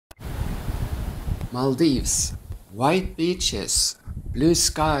Maldives, white beaches, blue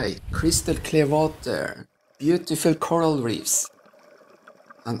sky, crystal clear water, beautiful coral reefs.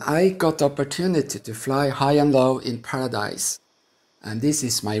 And I got the opportunity to fly high and low in paradise. And this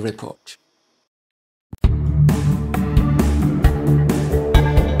is my report.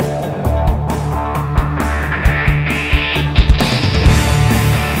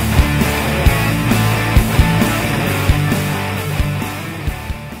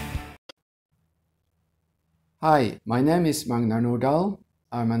 Hi, my name is Magnar Nordal.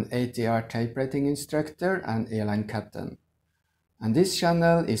 I'm an ATR typewriting instructor and airline captain. And this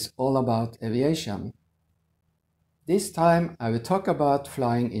channel is all about aviation. This time I will talk about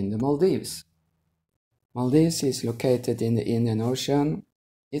flying in the Maldives. Maldives is located in the Indian Ocean.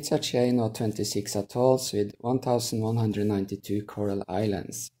 It's a chain of 26 atolls with 1,192 coral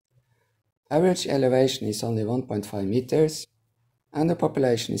islands. Average elevation is only 1.5 meters and the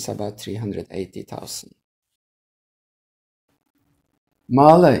population is about 380,000.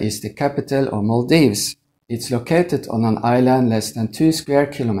 Male is the capital of Maldives. It's located on an island less than 2 square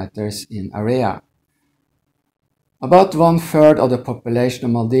kilometers in area. About 1/3 of the population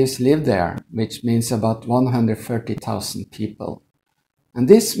of Maldives live there, which means about 130,000 people. And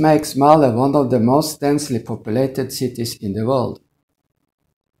this makes Male one of the most densely populated cities in the world.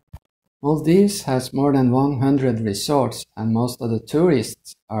 Maldives has more than 100 resorts and most of the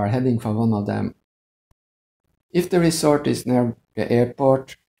tourists are heading for one of them. If the resort is near the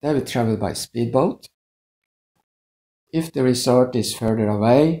airport, they will travel by speedboat. If the resort is further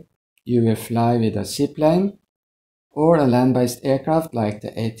away, you will fly with a seaplane or a land-based aircraft like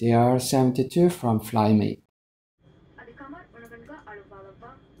the ATR 72 from FlyMe.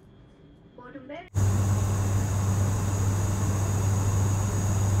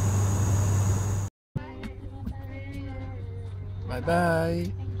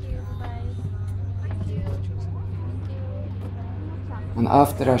 Bye-bye. And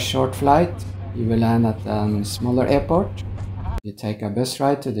after a short flight, you will land at a smaller airport. You take a bus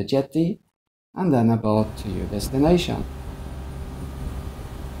ride to the jetty and then a boat to your destination.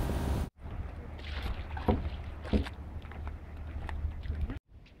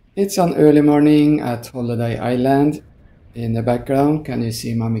 It's an early morning at Holiday Island. In the background, can you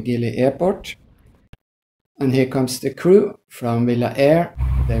see Maamigili Airport? And here comes the crew from Villa Air.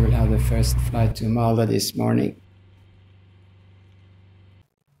 They will have the first flight to Malta this morning.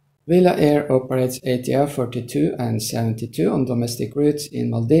 Villa Air operates ATR 42 and 72 on domestic routes in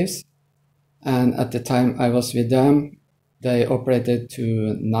Maldives. And at the time I was with them, they operated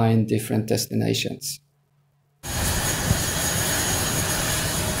to 9 different destinations.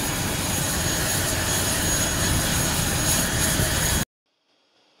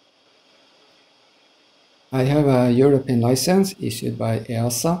 I have a European license issued by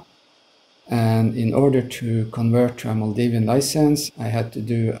EASA, and in order to convert to a Maldivian license, I had to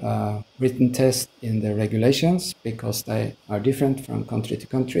do a written test in the regulations because they are different from country to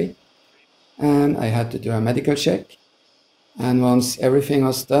country. And I had to do a medical check. And once everything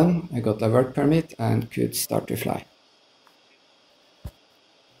was done, I got a work permit and could start to fly.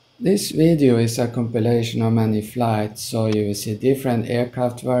 This video is a compilation of many flights, so you will see different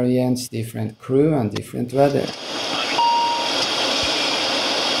aircraft variants, different crew and different weather.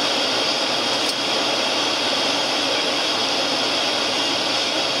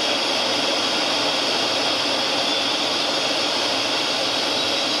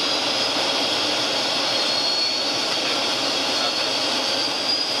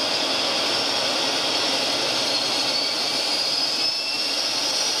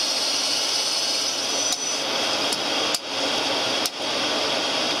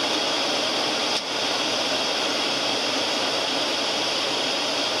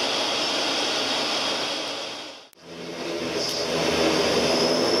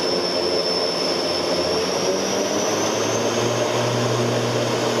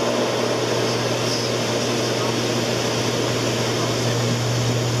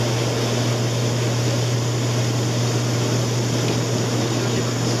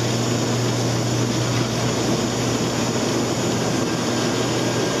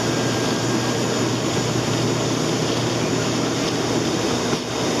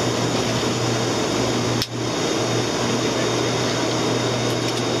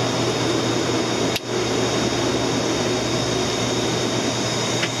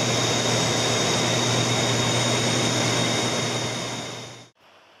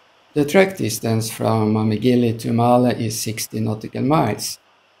 The track distance from Maamigili to Male is 60 nautical miles,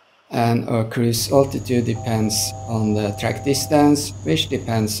 and our cruise altitude depends on the track distance, which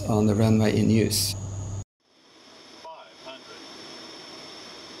depends on the runway in use.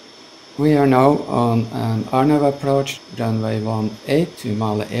 We are now on an RNAV approach, runway 18 to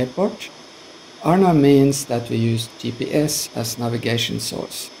Malé Airport. RNAV means that we use GPS as navigation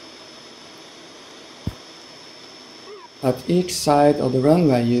source. At each side of the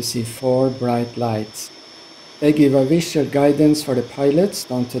runway you see 4 bright lights. They give a visual guidance for the pilots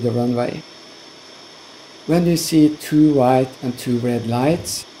down to the runway. When you see 2 white and 2 red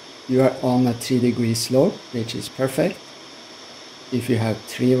lights, you are on a 3-degree slope, which is perfect. If you have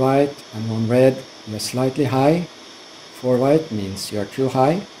 3 white and 1 red, you are slightly high. 4 white means you are too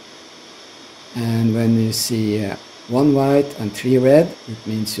high. And when you see 1 white and 3 red, it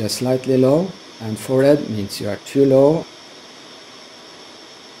means you are slightly low. And 4 red means you are too low.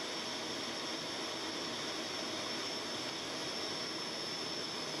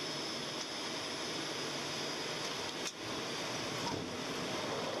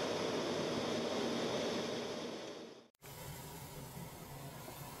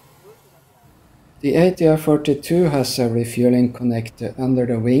 The ATR 42 has a refueling connector under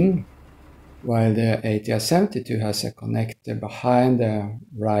the wing, while the ATR 72 has a connector behind the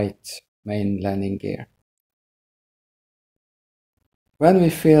right main landing gear. When we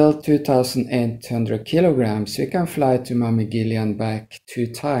fill 2,800 kilograms, we can fly to Maamigili and back 2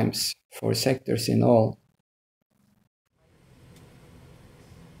 times, 4 sectors in all.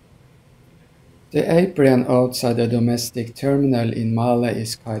 The apron outside the domestic terminal in Malé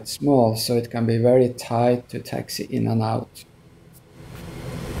is quite small, so it can be very tight to taxi in and out.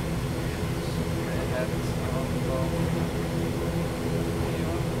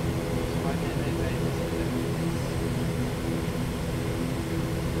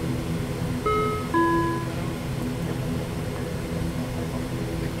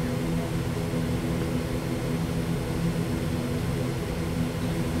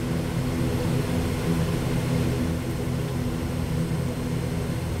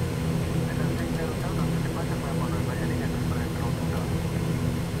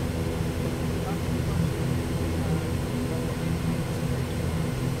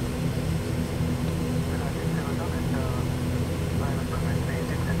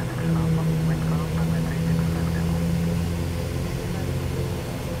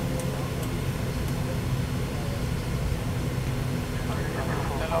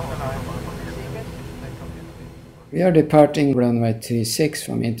 We are departing runway 36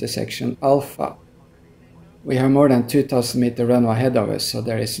 from intersection Alpha. We have more than 2,000 meter runway ahead of us, so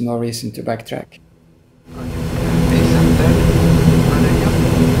there is no reason to backtrack.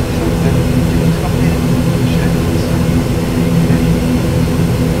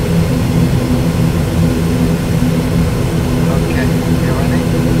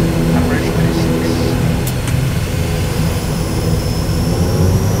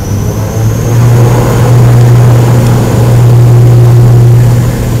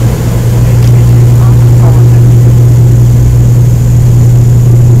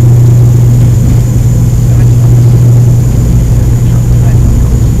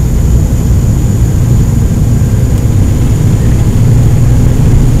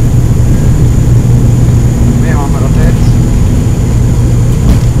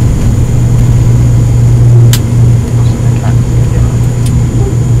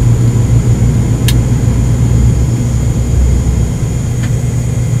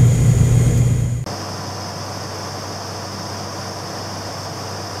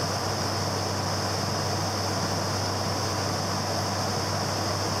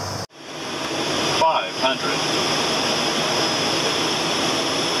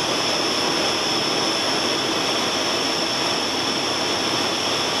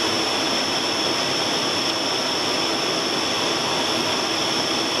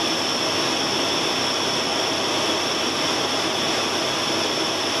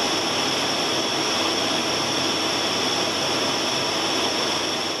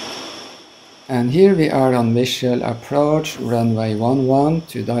 And here we are on visual approach, runway 11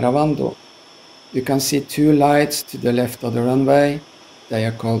 to Dharavando. You can see 2 lights to the left of the runway. They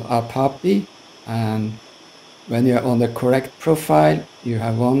are called Apapi, and when you are on the correct profile, you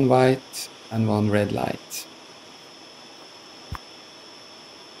have 1 white and 1 red light.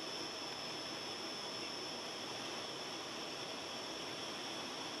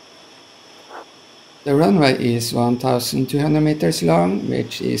 The runway is 1,200 meters long,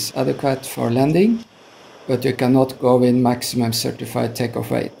 which is adequate for landing, but you cannot go with maximum certified takeoff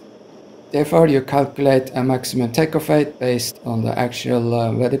weight. Therefore, you calculate a maximum takeoff weight based on the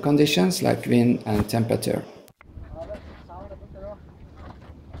actual weather conditions like wind and temperature.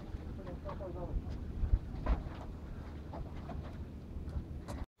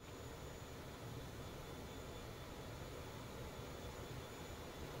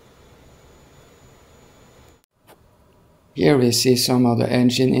 Here we see some of the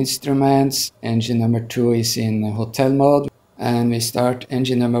engine instruments. Engine number 2 is in hotel mode, and we start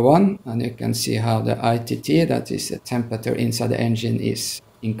engine number 1, and you can see how the ITT, that is the temperature inside the engine, is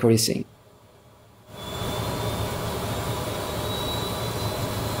increasing.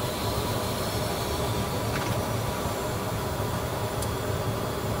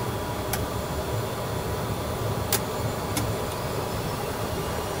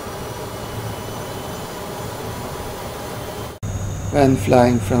 When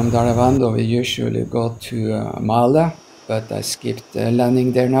flying from Dharavando, we usually go to Mala, but I skipped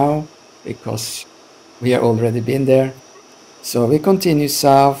landing there now because we have already been there. So we continue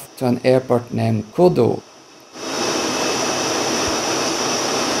south to an airport named Kodo.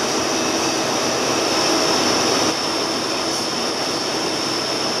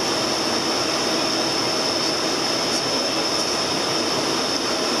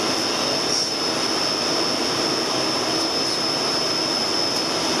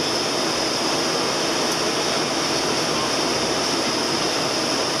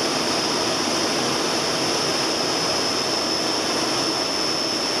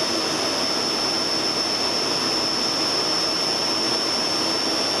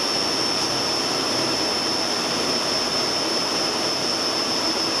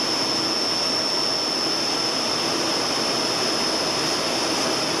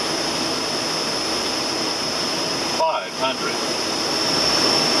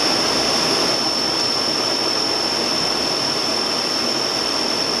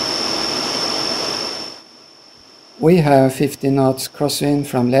 We have 50 knots crosswind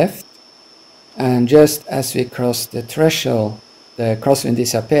from left, and just as we crossed the threshold, the crosswind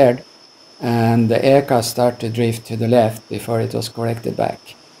disappeared and the aircraft started to drift to the left before it was corrected back.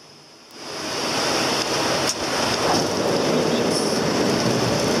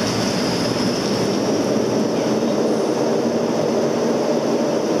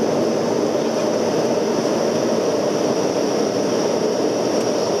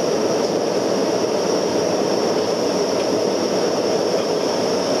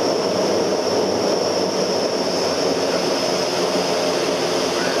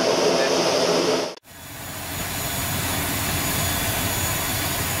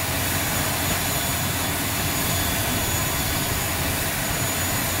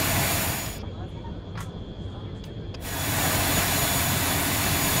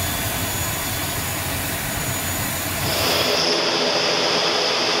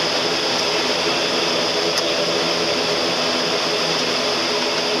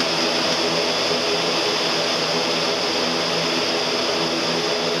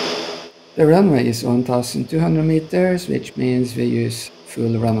 The runway is 1,200 meters, which means we use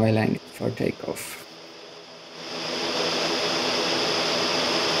full runway length for takeoff.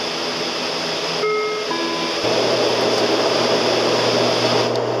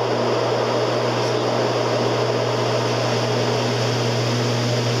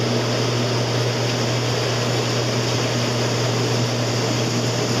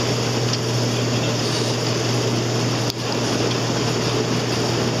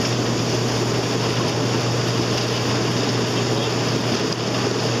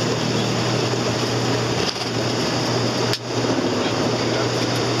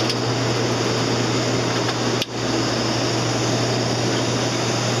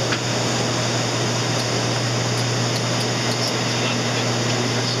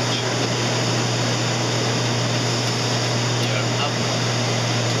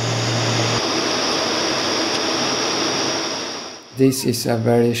 This is a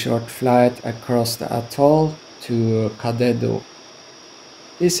very short flight across the atoll to Kadedo.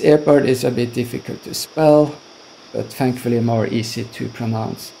 This airport is a bit difficult to spell, but thankfully more easy to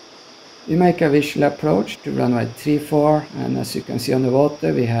pronounce. We make a visual approach to runway 34, and as you can see on the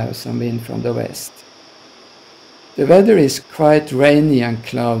water, we have some wind from the west. The weather is quite rainy and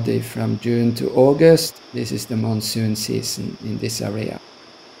cloudy from June to August. This is the monsoon season in this area.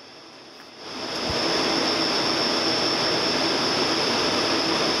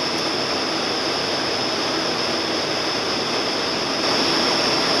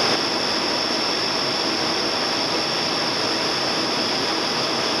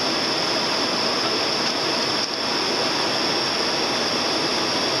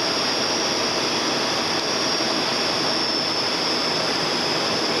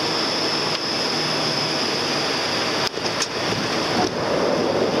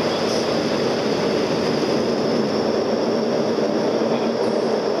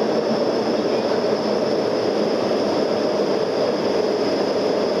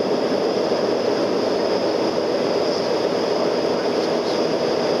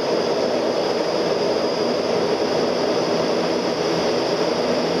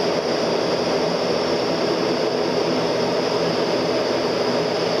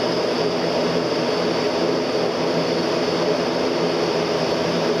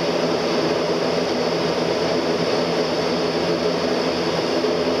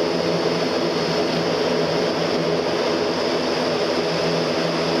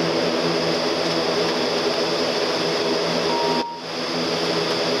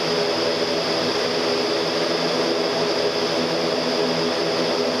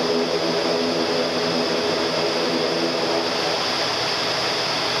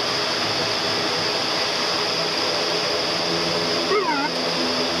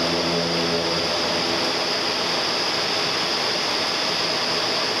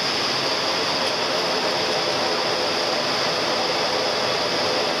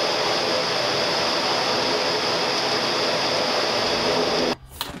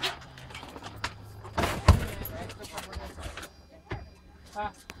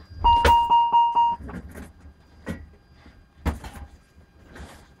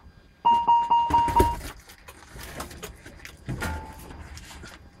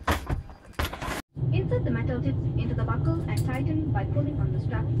 metal tip into the buckle and tighten by pulling on the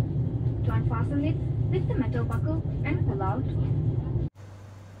strap. To unfasten it, lift the metal buckle and pull out.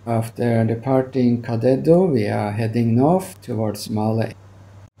 After departing Kadedo, we are heading north towards Male.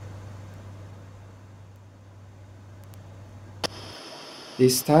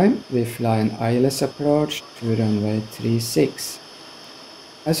 This time we fly an ILS approach to runway 36.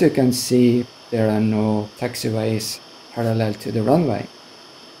 As you can see, there are no taxiways parallel to the runway.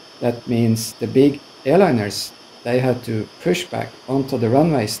 That means the big airliners, they had to push back onto the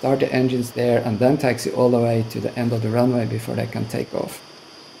runway, start the engines there, and then taxi all the way to the end of the runway before they can take off.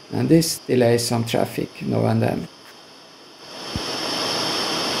 And this delays some traffic now and then.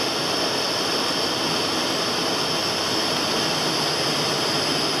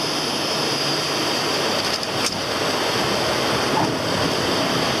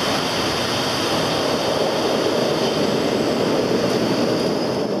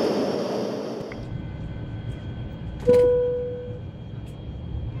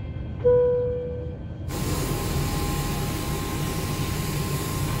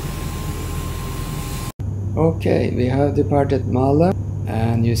 Okay, we have departed Male,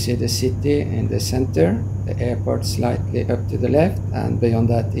 and you see the city in the center, the airport slightly up to the left, and beyond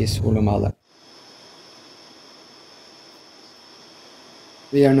that is Male.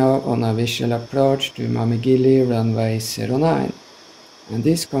 We are now on a visual approach to Maamigili runway 09, and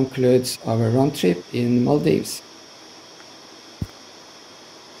this concludes our round trip in Maldives.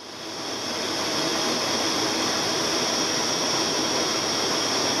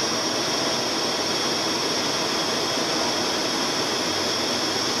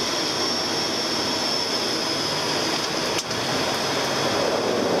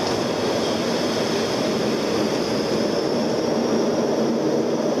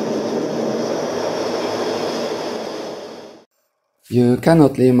 You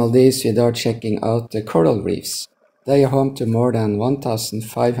cannot leave Maldives without checking out the coral reefs. They are home to more than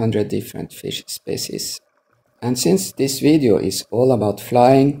 1,500 different fish species. And since this video is all about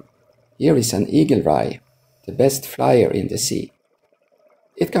flying, here is an eagle rai, the best flyer in the sea.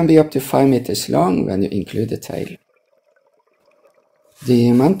 It can be up to 5 meters long when you include the tail.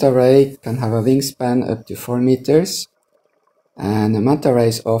 The manta ray can have a wingspan up to 4 meters, and manta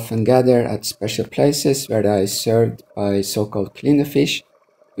rays often gather at special places where they are served by so-called cleaner fish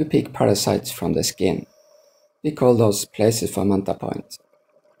who pick parasites from the skin. We call those places for manta points.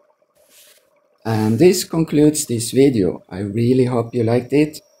 And this concludes this video. I really hope you liked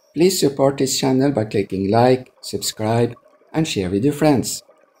it. Please support this channel by clicking like, subscribe, and share with your friends.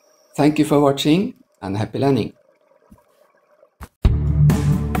 Thank you for watching, and happy landing!